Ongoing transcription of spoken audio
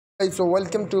Guys, so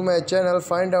welcome to my channel.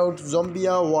 Find out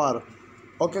Zombia War.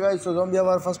 Okay guys, so Zombia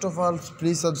War, first of all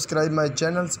please subscribe my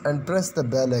channels and press the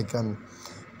bell icon.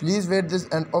 Please wait this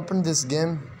and open this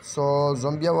game. So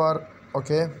Zombia War,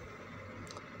 okay,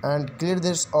 and clear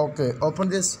this. Okay, open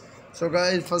this. So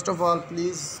guys, first of all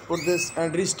please put this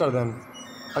and restart them.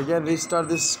 Again restart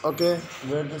this. Okay,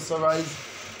 wait this. So guys,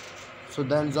 so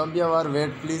then Zombia War,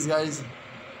 wait please guys.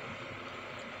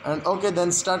 And okay,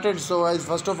 then started. So guys,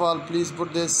 first of all please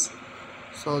put this.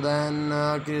 So then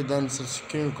create then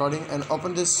screen recording and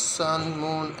open this sun,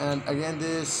 moon, and again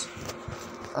this,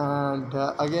 and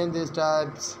again these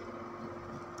types.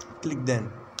 Click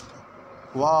then.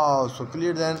 Wow, so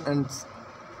clear then, and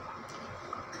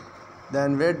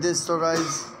then wait this. So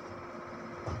guys,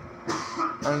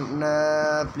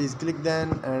 and please click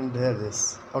then, and here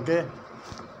this. Okay,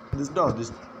 this no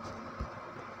this.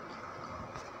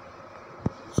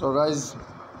 So guys,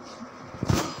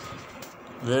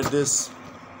 wait this,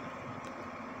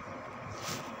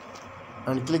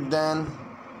 and click then,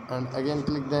 and again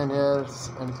click then here,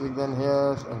 and click then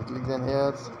here, and click then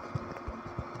here.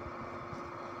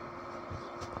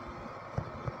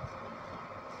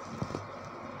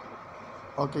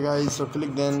 Okay guys, so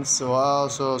click then. So wow,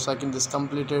 so second is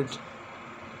completed.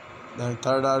 Then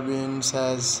third Arbin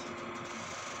says,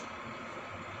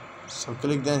 so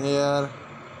click then here,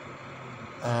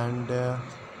 and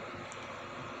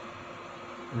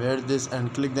wait this,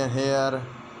 and click then here,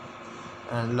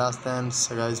 and last time.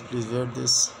 So guys, please wait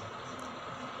this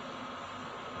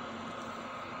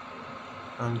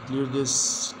and clear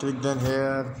this. Click then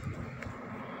here.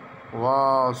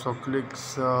 Wow, so click.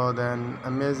 So then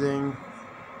amazing.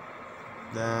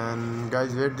 Then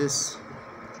guys, wait this.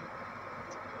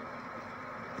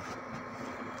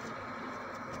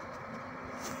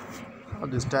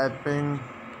 This typing.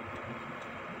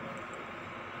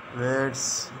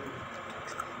 Waits.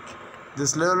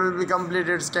 This level will be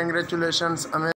completed. Congratulations. Amazing.